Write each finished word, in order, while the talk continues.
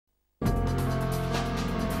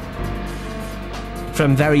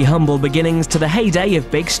From very humble beginnings to the heyday of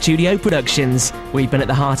big studio productions, we've been at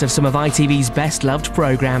the heart of some of ITV's best-loved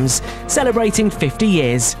programmes, celebrating 50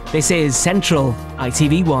 years. This is Central,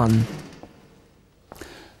 ITV1.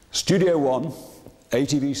 Studio One,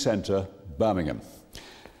 ITV Centre, Birmingham.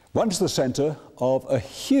 Once the centre of a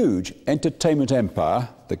huge entertainment empire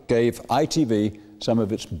that gave ITV some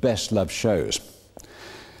of its best-loved shows.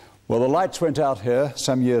 Well, the lights went out here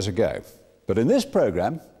some years ago, but in this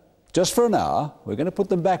programme, just for an hour, we're going to put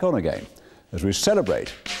them back on again as we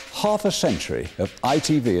celebrate half a century of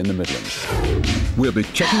ITV in the Midlands. We'll be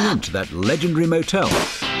checking into that legendary motel,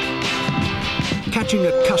 catching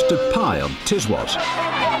a custard pie on Tiswas,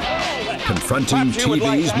 confronting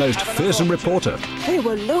TV's most fearsome reporter. They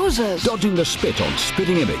were losers. Dodging the spit on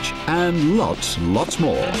Spitting Image, and lots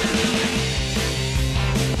more.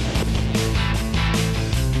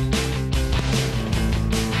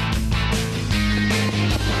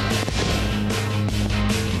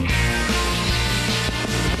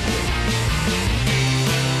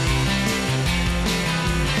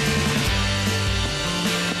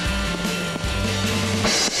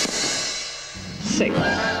 6,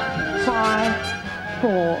 5,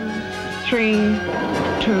 4, 3,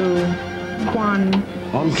 2, 1.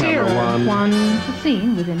 On camera, 1. The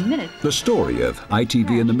scene within minutes. The story of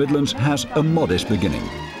ITV in the Midlands has a modest beginning.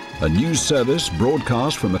 A news service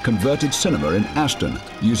broadcast from a converted cinema in Aston,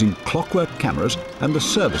 using clockwork cameras and the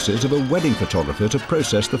services of a wedding photographer to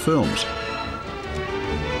process the films.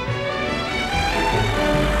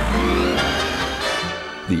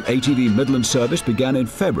 The ITV Midlands service began in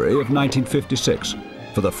February of 1956.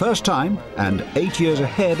 For the first time, and 8 years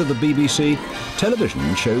ahead of the BBC,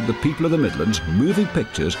 television showed the people of the Midlands moving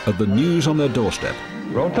pictures of the news on their doorstep.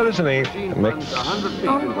 Roll television, mix. 100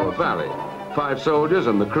 feet into a valley. 5 soldiers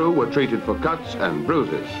and the crew were treated for cuts and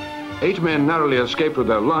bruises. 8 men narrowly escaped with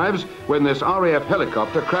their lives when this RAF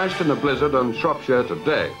helicopter crashed in a blizzard on Shropshire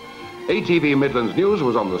today. ITV Midlands News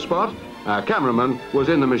was on the spot. Our cameraman was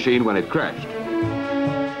in the machine when it crashed.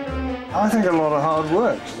 I think a lot of hard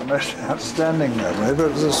work is the most outstanding memory, but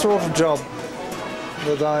it was the sort of job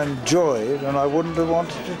that I enjoyed and I wouldn't have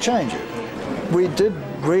wanted to change it. We did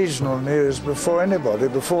regional news before anybody,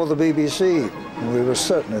 before the BBC. We were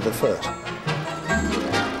certainly the first.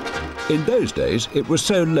 In those days, it was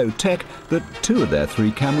so low-tech that 2 of their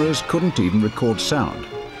 3 cameras couldn't even record sound,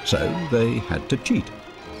 so they had to cheat.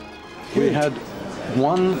 We had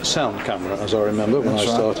 1 sound camera, as I remember, when I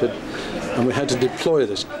started, and we had to deploy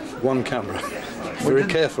this 1 camera very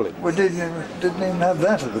carefully. We didn't even have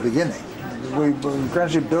that at the beginning. We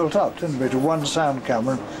gradually built up, didn't we, to 1 sound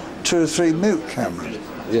camera, 2 or 3 mute cameras.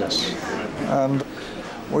 Yes. And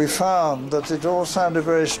we found that it all sounded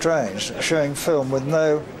very strange, showing film with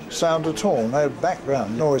no sound at all, no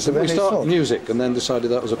background noise of any sort. We started music and then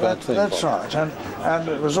decided that was a bad thing. That's right, and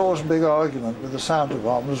it was always a big argument with the sound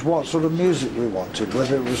department was what sort of music we wanted,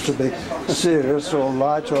 whether it was to be serious or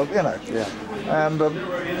light or, you know. Yeah. And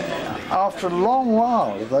after a long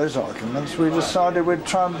while of those arguments, we decided we'd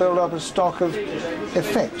try and build up a stock of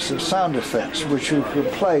effects, of sound effects, which we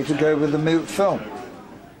could play to go with the mute film.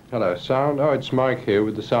 Hello, sound. Oh, it's Mike here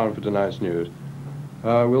with the sound for tonight's news.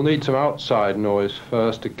 We'll need some outside noise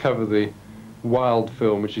first to cover the wild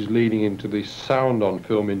film, which is leading into the sound on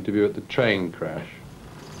film interview at the train crash.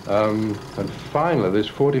 And finally, there's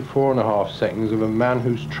 44.5 seconds of a man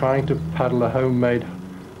who's trying to paddle a homemade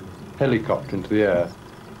helicopter into the air.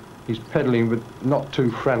 He's pedalling, but not too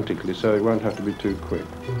frantically, so it won't have to be too quick.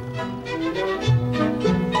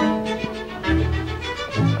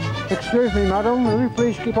 Excuse me, madam, will you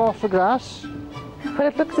please keep off the grass? Well,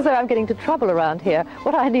 it looks as though I'm getting into trouble around here.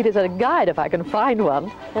 What I need is a guide, if I can find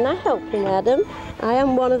one. Can I help you, madam? I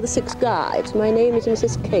am one of the 6 guides. My name is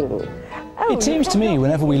Mrs. King. Oh, it seems to me,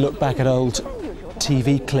 whenever we look back at old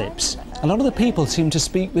TV clips, a lot of the people seem to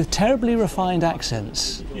speak with terribly refined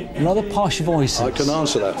accents, rather posh voices. I can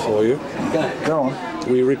answer that for you. Go on.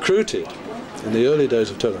 We recruited, in the early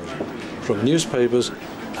days of television, from newspapers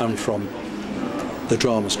and from the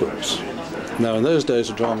drama schools. Now, in those days,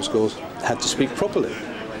 the drama schools had to speak properly.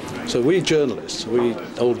 So we journalists, we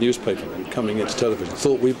old newspapermen coming into television,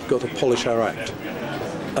 thought we'd got to polish our act.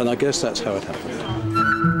 And I guess that's how it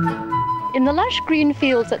happened. In the lush green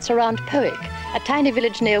fields that surround Powick, a tiny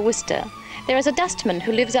village near Worcester, there is a dustman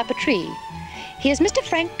who lives up a tree. He is Mr.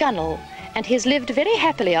 Frank Gunnell, and he has lived very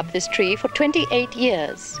happily up this tree for 28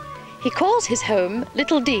 years. He calls his home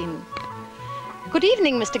Little Dean. Good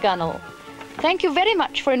evening, Mr. Gunnell. Thank you very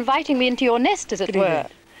much for inviting me into your nest, as it were.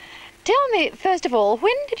 Tell me, first of all,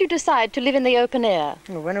 when did you decide to live in the open air?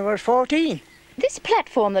 When I was 14. This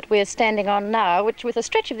platform that we're standing on now, which with a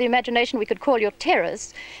stretch of the imagination we could call your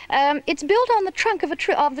terrace, it's built on the trunk of the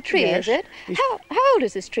tree, Yes. is it? How old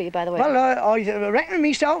is this tree, by the way? Well, I reckon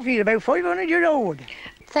myself he's about 500 years old.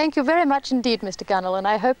 Thank you very much indeed, Mr. Gunnell, and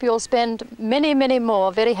I hope you'll spend many, many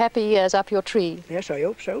more very happy years up your tree. Yes, I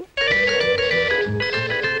hope so.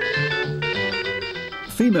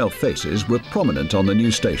 Female faces were prominent on the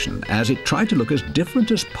new station as it tried to look as different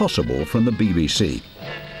as possible from the BBC.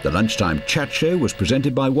 The lunchtime chat show was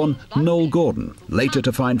presented by one Noel Gordon, later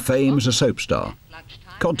to find fame as a soap star.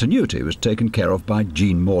 Continuity was taken care of by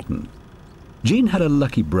Jean Morton. Jean had a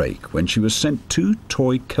lucky break when she was sent 2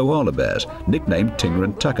 toy koala bears, nicknamed Tinger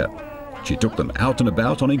and Tucker. She took them out and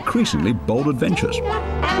about on increasingly bold adventures.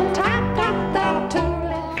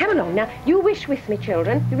 Come along now, you wish with me,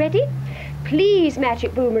 children. You ready? Please,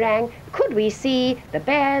 Magic Boomerang, could we see the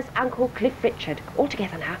bear's Uncle Cliff Richard? All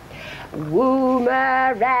together now.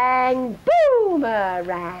 Woomerang,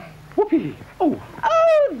 boomerang. Whoopee! Oh!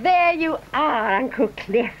 Oh, there you are, Uncle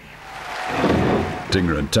Cliff.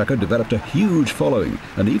 Tinger and Tucker developed a huge following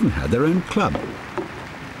and even had their own club.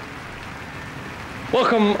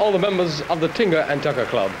 Welcome all the members of the Tinger and Tucker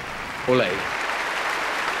Club. Ole.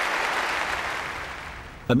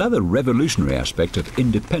 Another revolutionary aspect of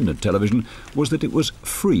independent television was that it was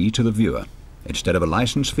free to the viewer. Instead of a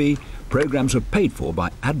license fee, programmes were paid for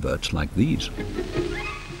by adverts like these.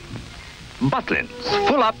 Butlins,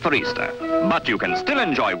 full up for Easter. But you can still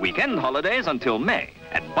enjoy weekend holidays until May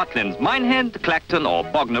at Butlins Minehead, Clacton or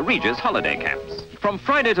Bognor Regis holiday camps. From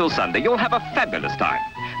Friday till Sunday, you'll have a fabulous time.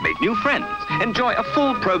 Make new friends, enjoy a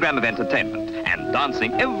full programme of entertainment and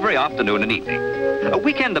dancing every afternoon and evening. A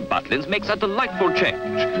weekend at Butlins makes a delightful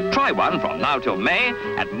change. Try one from now till May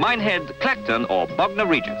at Minehead, Clacton or Bognor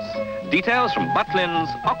Regis. Details from Butlins,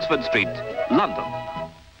 Oxford Street, London.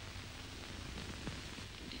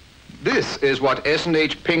 This is what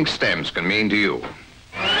S&H pink stamps can mean to you.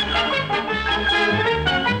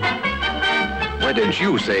 Why don't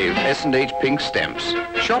you save S&H pink stamps?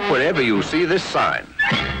 Shop wherever you see this sign.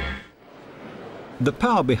 The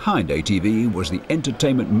power behind ATV was the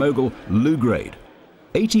entertainment mogul Lou Grade.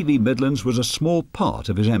 ATV Midlands was a small part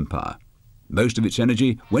of his empire. Most of its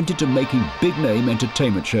energy went into making big-name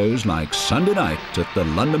entertainment shows like Sunday Night at the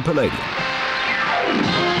London Palladium.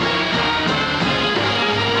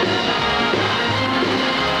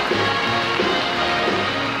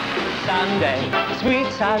 Sunday,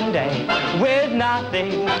 sweet Sunday, with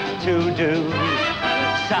nothing to do.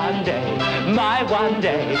 Sunday, my one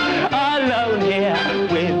day, alone here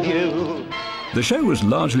with you. The show was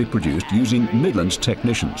largely produced using Midlands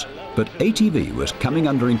technicians, but ATV was coming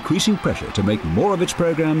under increasing pressure to make more of its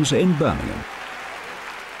programmes in Birmingham.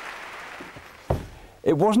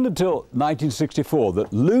 It wasn't until 1964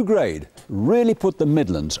 that Lou Grade really put the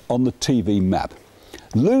Midlands on the TV map.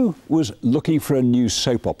 Lou was looking for a new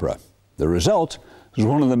soap opera. The result was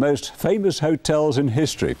one of the most famous hotels in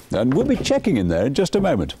history, and we'll be checking in there in just a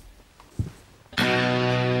moment.